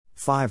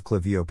5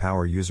 Klaviyo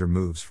Power User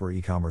Moves for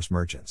E-commerce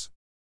Merchants.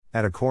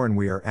 At Acorn,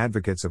 we are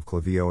advocates of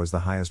Klaviyo as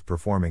the highest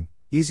performing,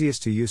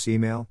 easiest to use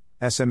email,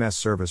 SMS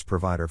service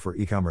provider for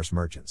e-commerce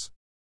merchants.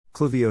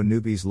 Klaviyo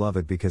newbies love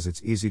it because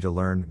it's easy to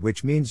learn,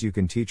 which means you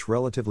can teach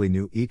relatively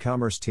new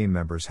e-commerce team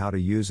members how to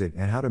use it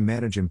and how to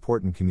manage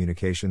important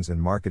communications and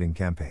marketing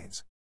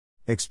campaigns.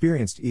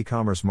 Experienced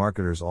e-commerce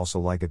marketers also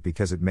like it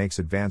because it makes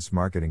advanced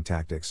marketing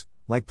tactics,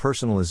 like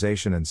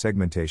personalization and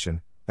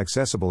segmentation,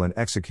 accessible and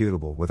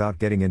executable without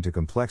getting into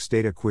complex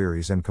data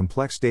queries and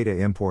complex data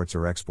imports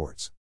or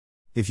exports.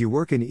 If you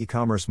work in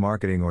e-commerce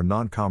marketing or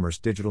non-commerce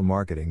digital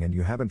marketing and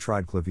you haven't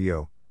tried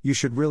Klaviyo, you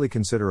should really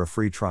consider a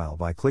free trial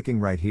by clicking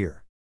right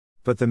here.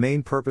 But the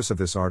main purpose of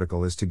this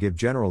article is to give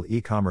general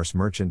e-commerce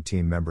merchant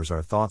team members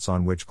our thoughts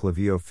on which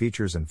Klaviyo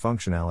features and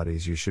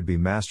functionalities you should be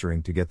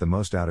mastering to get the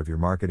most out of your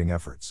marketing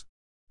efforts.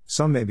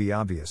 Some may be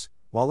obvious,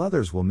 while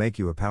others will make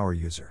you a power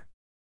user.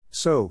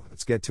 So,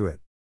 let's get to it.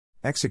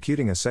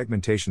 Executing a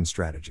segmentation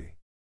strategy.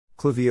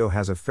 Klaviyo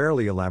has a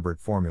fairly elaborate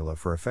formula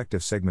for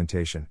effective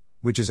segmentation,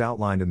 which is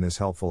outlined in this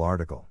helpful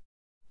article.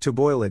 To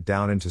boil it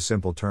down into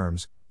simple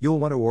terms, you'll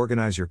want to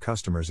organize your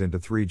customers into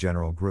 3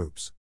 general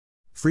groups.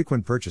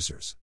 Frequent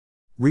purchasers.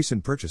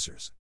 Recent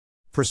purchasers.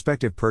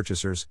 Prospective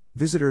purchasers,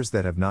 visitors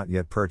that have not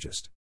yet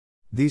purchased.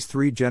 These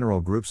 3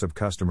 general groups of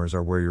customers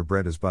are where your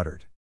bread is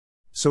buttered.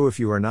 So if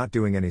you are not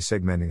doing any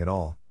segmenting at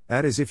all,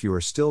 that is if you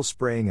are still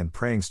spraying and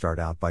praying, start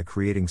out by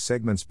creating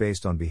segments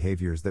based on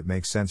behaviors that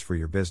make sense for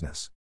your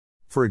business.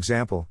 For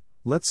example,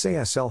 let's say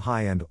I sell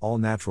high-end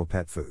all-natural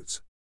pet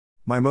foods.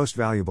 My most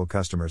valuable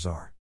customers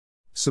are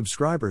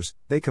subscribers.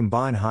 They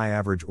combine high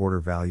average order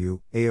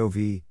value,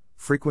 AOV,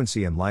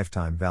 frequency and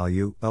lifetime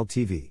value,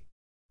 LTV.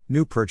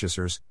 New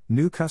purchasers,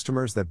 new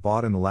customers that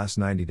bought in the last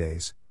 90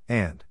 days,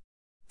 and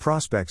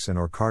prospects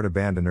and/or cart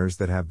abandoners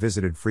that have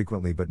visited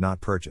frequently but not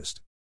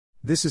purchased.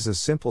 This is a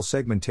simple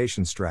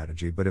segmentation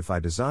strategy, but if I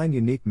design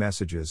unique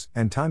messages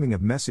and timing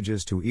of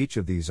messages to each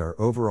of these, our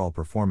overall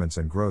performance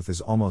and growth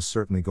is almost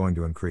certainly going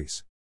to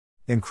increase.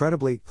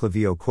 Incredibly,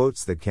 Klaviyo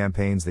quotes that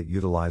campaigns that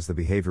utilize the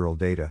behavioral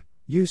data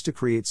used to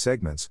create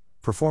segments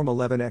perform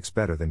 11x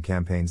better than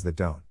campaigns that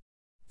don't.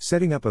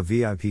 Setting up a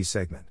VIP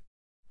segment.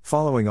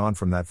 Following on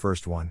from that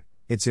first one,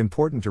 it's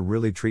important to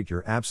really treat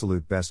your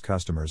absolute best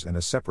customers in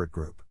a separate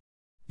group.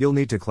 You'll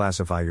need to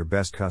classify your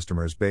best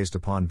customers based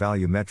upon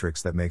value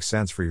metrics that make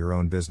sense for your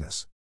own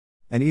business.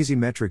 An easy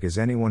metric is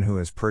anyone who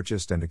has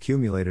purchased and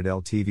accumulated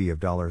LTV of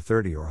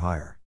 $30 or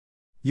higher.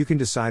 You can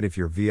decide if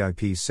your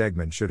VIP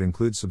segment should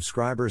include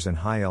subscribers and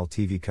high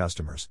LTV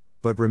customers,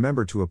 but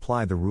remember to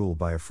apply the rule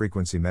by a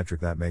frequency metric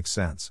that makes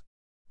sense.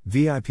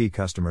 VIP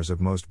customers of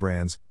most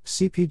brands,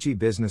 CPG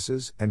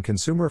businesses, and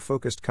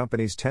consumer-focused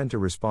companies tend to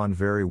respond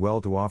very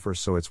well to offers,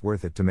 so it's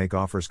worth it to make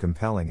offers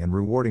compelling and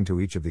rewarding to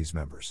each of these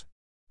members.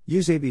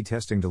 Use A/B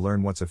testing to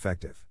learn what's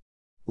effective.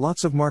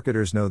 Lots of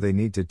marketers know they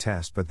need to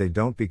test, but they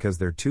don't because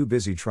they're too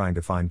busy trying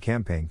to find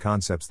campaign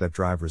concepts that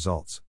drive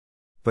results.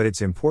 But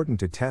it's important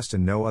to test,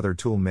 and no other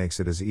tool makes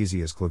it as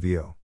easy as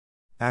Klaviyo.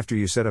 After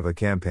you set up a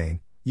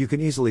campaign, you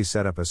can easily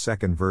set up a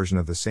second version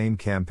of the same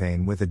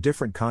campaign with a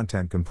different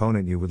content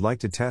component you would like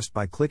to test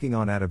by clicking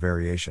on Add a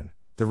Variation,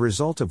 the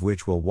result of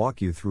which will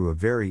walk you through a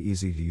very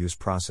easy-to-use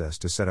process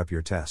to set up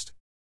your test.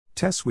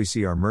 Tests we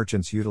see our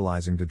merchants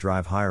utilizing to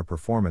drive higher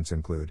performance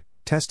include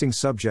testing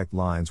subject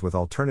lines with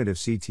alternative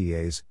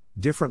CTAs,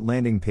 different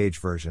landing page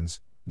versions,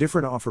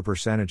 different offer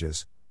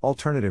percentages,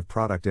 alternative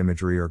product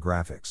imagery or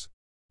graphics.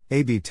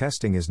 A/B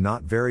testing is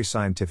not very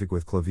scientific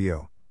with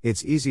Klaviyo.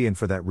 It's easy, and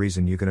for that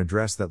reason you can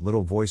address that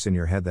little voice in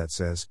your head that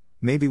says,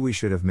 maybe we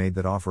should have made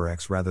that offer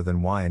X rather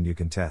than Y, and you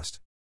can test.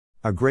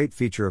 A great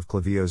feature of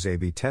Klaviyo's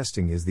A/B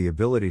testing is the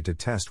ability to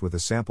test with a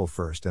sample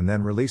first and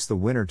then release the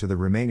winner to the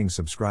remaining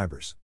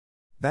subscribers.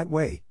 That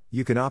way,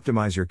 you can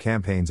optimize your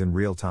campaigns in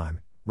real time,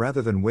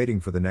 rather than waiting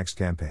for the next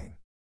campaign.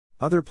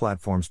 Other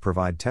platforms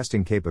provide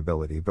testing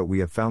capability, but we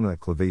have found that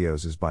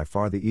Klaviyo's is by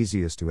far the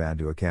easiest to add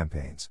to a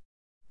campaigns.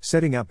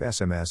 Setting up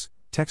SMS,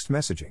 text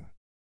messaging.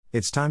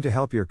 It's time to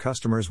help your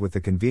customers with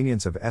the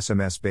convenience of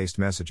SMS-based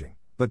messaging,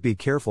 but be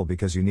careful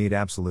because you need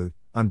absolute,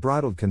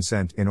 unbridled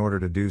consent in order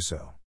to do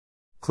so.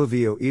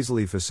 Klaviyo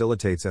easily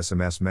facilitates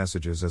SMS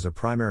messages as a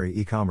primary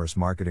e-commerce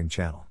marketing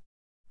channel.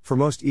 For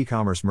most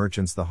e-commerce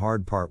merchants, the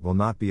hard part will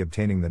not be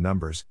obtaining the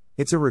numbers.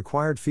 It's a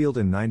required field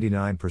in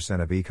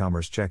 99% of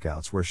e-commerce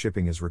checkouts where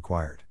shipping is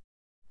required.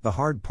 The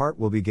hard part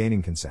will be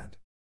gaining consent.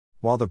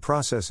 While the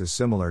process is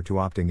similar to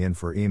opting in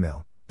for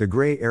email, the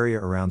gray area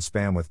around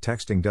spam with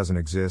texting doesn't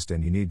exist,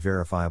 and you need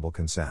verifiable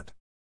consent.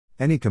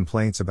 Any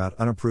complaints about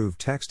unapproved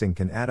texting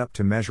can add up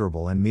to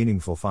measurable and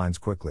meaningful fines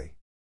quickly.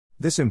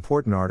 This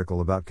important article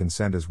about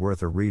consent is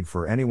worth a read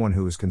for anyone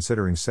who is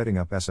considering setting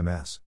up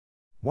SMS.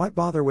 Why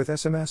bother with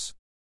SMS?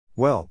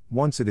 Well,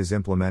 once it is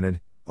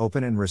implemented,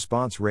 open and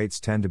response rates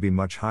tend to be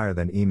much higher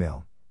than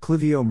email.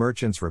 Klaviyo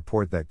merchants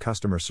report that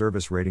customer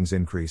service ratings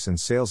increase and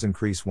sales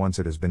increase once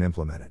it has been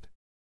implemented.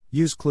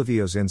 Use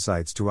Klaviyo's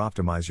insights to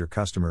optimize your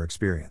customer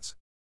experience.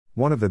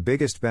 One of the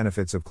biggest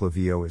benefits of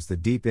Klaviyo is the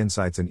deep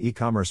insights an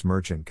e-commerce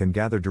merchant can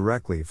gather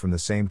directly from the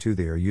same tool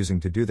they are using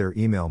to do their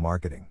email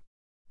marketing.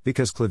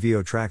 Because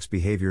Klaviyo tracks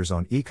behaviors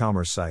on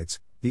e-commerce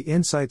sites, the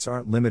insights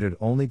aren't limited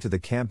only to the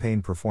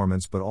campaign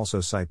performance but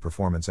also site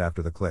performance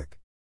after the click.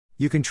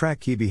 You can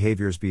track key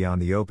behaviors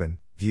beyond the open,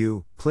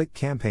 view, click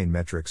campaign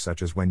metrics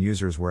such as when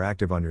users were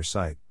active on your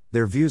site,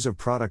 their views of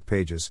product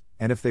pages,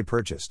 and if they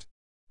purchased.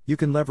 You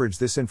can leverage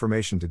this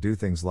information to do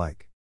things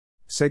like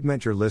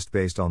segment your list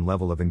based on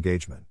level of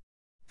engagement,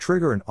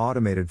 trigger an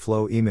automated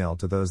flow email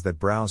to those that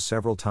browse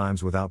several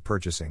times without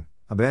purchasing,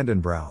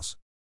 abandon browse,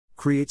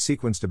 create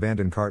sequenced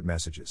abandoned cart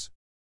messages.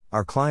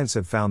 Our clients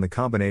have found the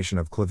combination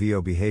of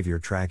Klaviyo behavior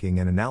tracking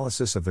and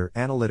analysis of their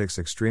analytics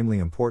extremely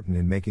important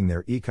in making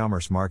their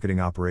e-commerce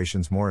marketing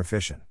operations more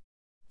efficient.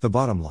 The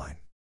bottom line: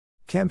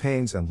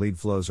 campaigns and lead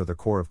flows are the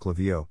core of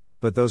Klaviyo,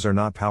 but those are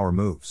not power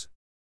moves.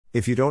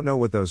 If you don't know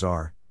what those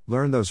are,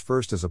 learn those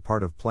first as a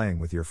part of playing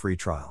with your free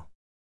trial.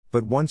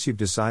 But once you've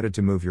decided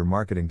to move your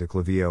marketing to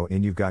Klaviyo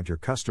and you've got your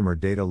customer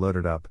data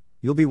loaded up,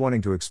 you'll be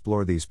wanting to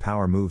explore these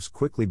power moves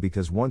quickly,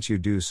 because once you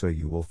do so,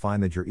 you will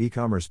find that your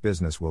e-commerce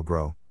business will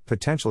grow,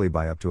 potentially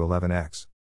by up to 11x.